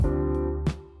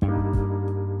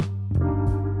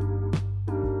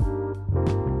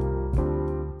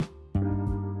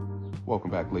Welcome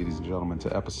back, ladies and gentlemen,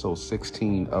 to episode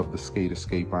 16 of the Skate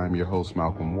Escape. I'm your host,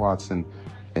 Malcolm Watson.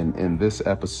 And in this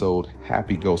episode,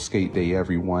 happy Go Skate Day,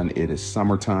 everyone. It is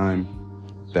summertime.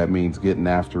 That means getting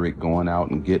after it, going out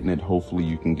and getting it. Hopefully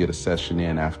you can get a session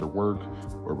in after work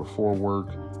or before work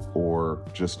or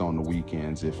just on the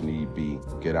weekends if need be.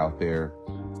 Get out there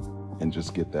and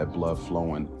just get that blood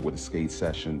flowing with a skate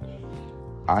session.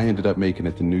 I ended up making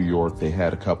it to New York. They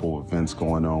had a couple of events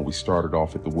going on. We started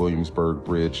off at the Williamsburg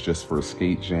Bridge just for a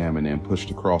skate jam and then pushed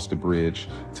across the bridge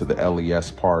to the LES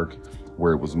Park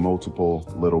where it was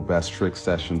multiple little best trick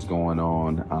sessions going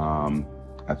on.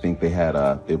 I think they had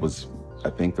I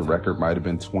think the record might have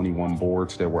been 21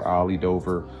 boards that were ollied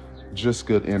over. Just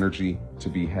good energy to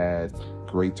be had.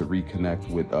 Great to reconnect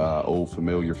with old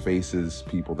familiar faces,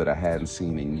 people that I hadn't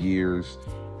seen in years.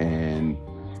 And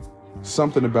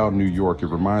something about New York, it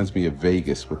reminds me of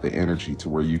Vegas with the energy to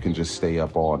where you can just stay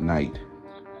up all night.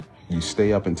 You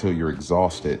stay up until you're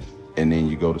exhausted and then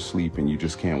you go to sleep and you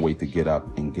just can't wait to get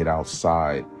up and get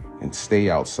outside and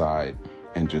stay outside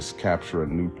and just capture a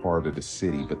new part of the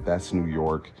city. But that's New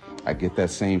York. I get that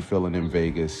same feeling in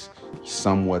Vegas,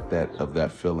 somewhat of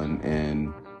that feeling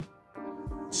in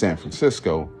San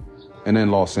Francisco. And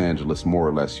then Los Angeles, more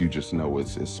or less, you just know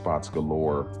it's spots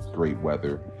galore, great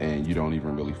weather, and you don't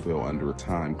even really feel under a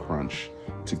time crunch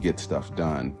to get stuff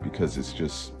done because it's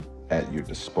just at your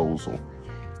disposal.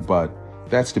 But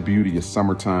that's the beauty of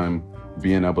summertime,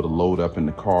 being able to load up in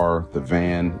the car, the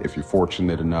van, if you're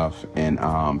fortunate enough, and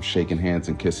shaking hands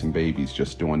and kissing babies,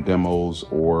 just doing demos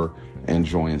or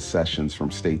enjoying sessions from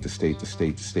state to state to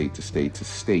state to state to state to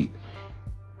state.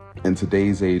 In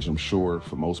today's age, I'm sure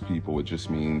for most people, it just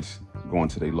means going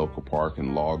to their local park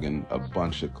and logging a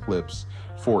bunch of clips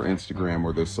for Instagram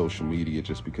or their social media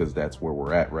just because that's where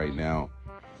we're at right now.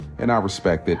 And I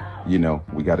respect it. You know,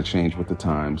 we got to change with the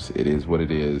times. It is what it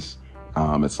is.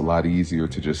 It's a lot easier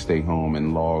to just stay home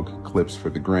and log clips for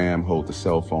the gram, hold the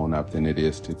cell phone up than it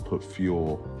is to put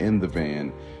fuel in the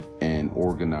van and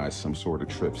organize some sort of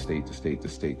trip state to state to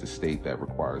state to state that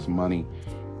requires money.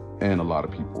 And a lot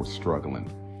of people are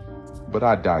struggling. But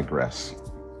I digress.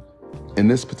 In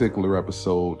this particular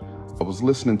episode, I was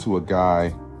listening to a guy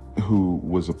who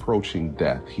was approaching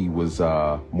death. He was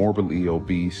morbidly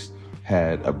obese,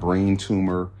 had a brain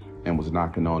tumor, and was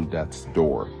knocking on death's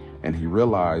door. And he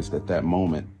realized at that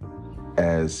moment,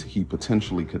 as he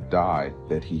potentially could die,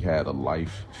 that he had a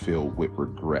life filled with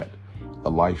regret, a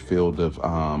life filled of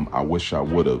I wish I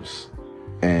would'ves.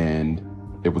 And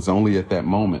it was only at that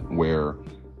moment where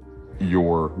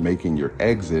you're making your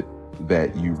exit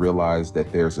that you realize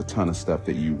that there's a ton of stuff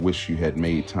that you wish you had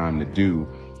made time to do,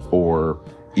 or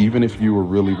even if you were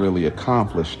really, really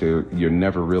accomplished, you're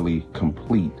never really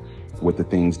complete with the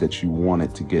things that you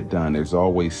wanted to get done. There's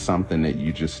always something that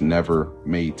you just never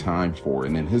made time for.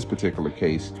 And in his particular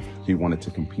case, he wanted to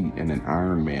compete in an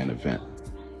Ironman event.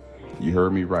 You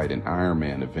heard me right, an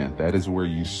Ironman event. That is where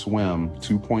you swim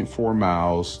 2.4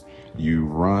 miles, you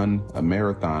run a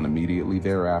marathon immediately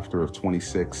thereafter of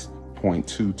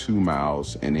 26.22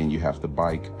 miles, and then you have to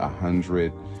bike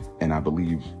 100 and I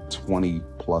believe 20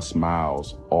 plus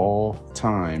miles, all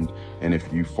timed. And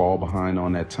if you fall behind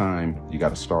on that time, you got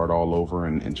to start all over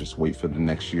and just wait for the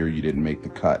next year you didn't make the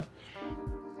cut.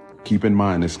 Keep in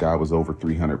mind, this guy was over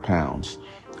 300 pounds.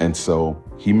 And so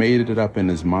he made it up in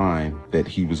his mind that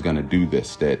he was going to do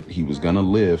this, that he was going to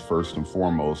live first and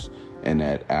foremost, and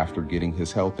that after getting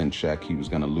his health in check, he was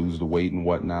going to lose the weight and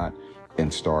whatnot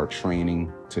and start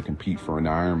training to compete for an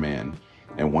Ironman.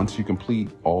 And once you complete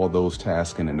all those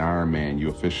tasks in an Ironman, you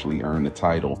officially earn the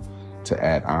title to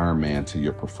add Ironman to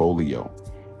your portfolio.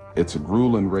 It's a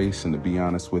grueling race, and to be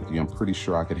honest with you, I'm pretty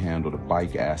sure I could handle the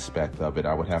bike aspect of it.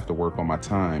 I would have to work on my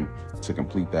time to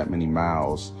complete that many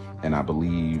miles, and I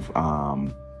believe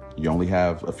you only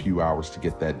have a few hours to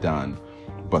get that done.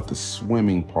 But the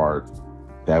swimming part,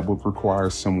 that would require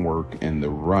some work, and the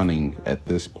running at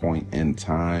this point in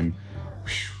time,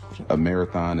 a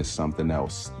marathon is something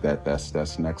else.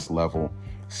 That's next level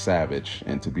savage.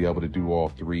 And to be able to do all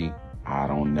three, I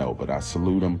don't know, but I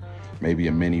salute him. Maybe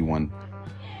a mini one.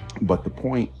 But the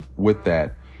point with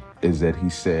that is that he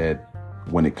said,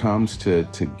 when it comes to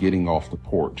getting off the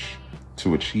porch,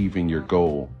 to achieving your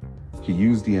goal, he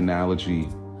used the analogy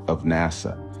of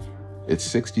NASA. It's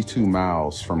 62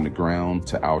 miles from the ground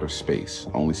to outer space,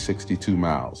 only 62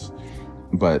 miles.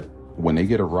 But when they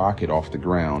get a rocket off the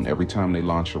ground, every time they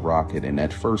launch a rocket, in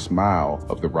that first mile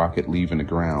of the rocket leaving the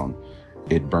ground,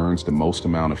 it burns the most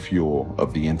amount of fuel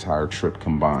of the entire trip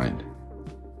combined.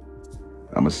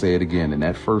 I'm gonna say it again. In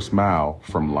that first mile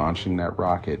from launching that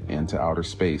rocket into outer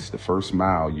space, the first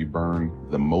mile you burn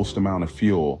the most amount of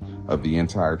fuel of the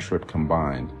entire trip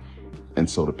combined. And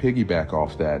so to piggyback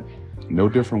off that, no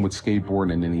different with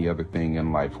skateboarding and any other thing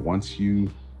in life.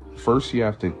 First you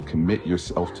have to commit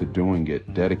yourself to doing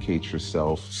it, dedicate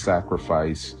yourself,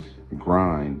 sacrifice,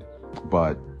 grind.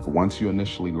 But once you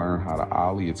initially learn how to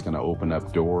ollie, it's going to open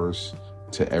up doors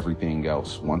to everything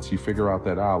else. Once you figure out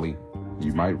that ollie,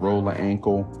 you might roll an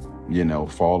ankle,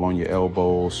 fall on your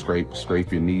elbows,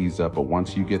 scrape your knees up. But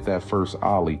once you get that first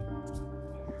ollie,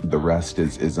 the rest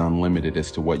is unlimited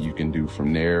as to what you can do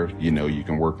from there. You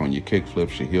can work on your kick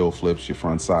flips, your heel flips, your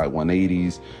front side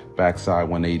 180s, backside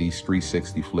 180s,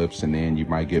 360 flips, and then you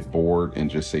might get bored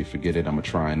and just say, forget it, I'm gonna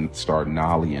try and start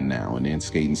nollieing now, and then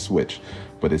skate and switch.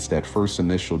 But it's that first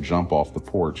initial jump off the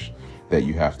porch that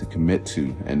you have to commit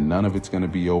to, and none of it's gonna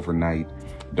be overnight.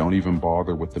 Don't even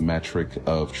bother with the metric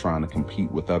of trying to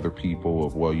compete with other people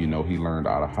of, well, he learned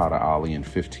how to ollie in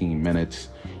 15 minutes.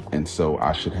 And so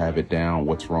I should have it down.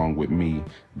 What's wrong with me?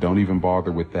 Don't even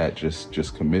bother with that.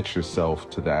 Just commit yourself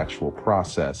to the actual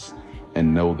process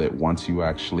and know that once you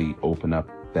actually open up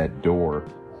that door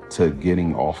to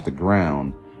getting off the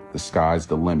ground, the sky's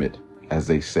the limit, as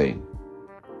they say.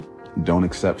 Don't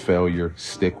accept failure.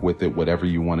 Stick with it, whatever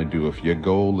you want to do. If your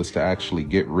goal is to actually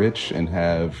get rich and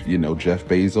have, Jeff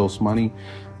Bezos money,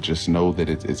 just know that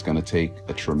it's going to take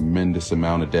a tremendous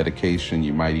amount of dedication.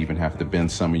 You might even have to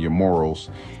bend some of your morals,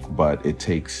 but it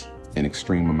takes an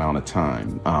extreme amount of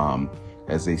time.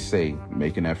 As they say,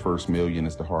 making that first million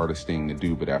is the hardest thing to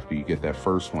do, but after you get that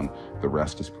first one, the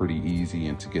rest is pretty easy.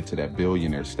 And to get to that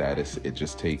billionaire status, it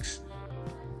just takes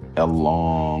a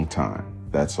long time.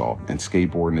 That's all. And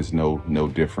skateboarding is no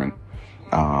different.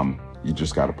 You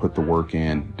just got to put the work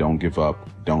in. Don't give up.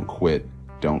 Don't quit.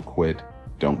 Don't quit.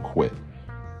 Don't quit.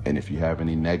 And if you have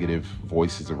any negative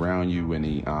voices around you,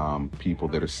 any people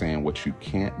that are saying what you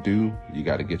can't do, you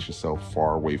got to get yourself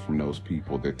far away from those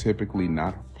people. They're typically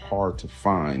not hard to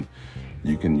find.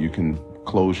 You can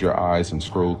close your eyes and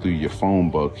scroll through your phone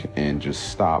book and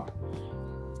just stop.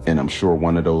 And I'm sure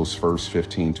one of those first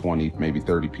 15, 20, maybe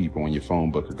 30 people in your phone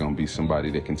book are going to be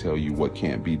somebody that can tell you what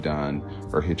can't be done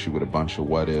or hit you with a bunch of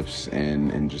what ifs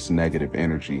and just negative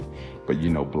energy. But,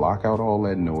 block out all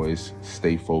that noise,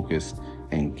 stay focused,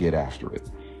 and get after it.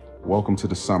 Welcome to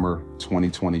the summer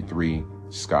 2023.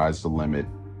 Sky's the limit.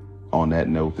 On that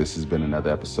note, this has been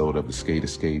another episode of the Skate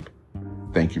Escape.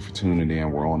 Thank you for tuning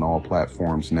in. We're on all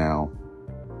platforms now.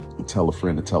 Tell a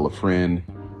friend to tell a friend,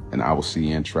 and I will see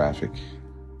you in traffic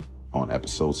on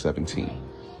episode 17.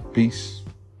 Peace.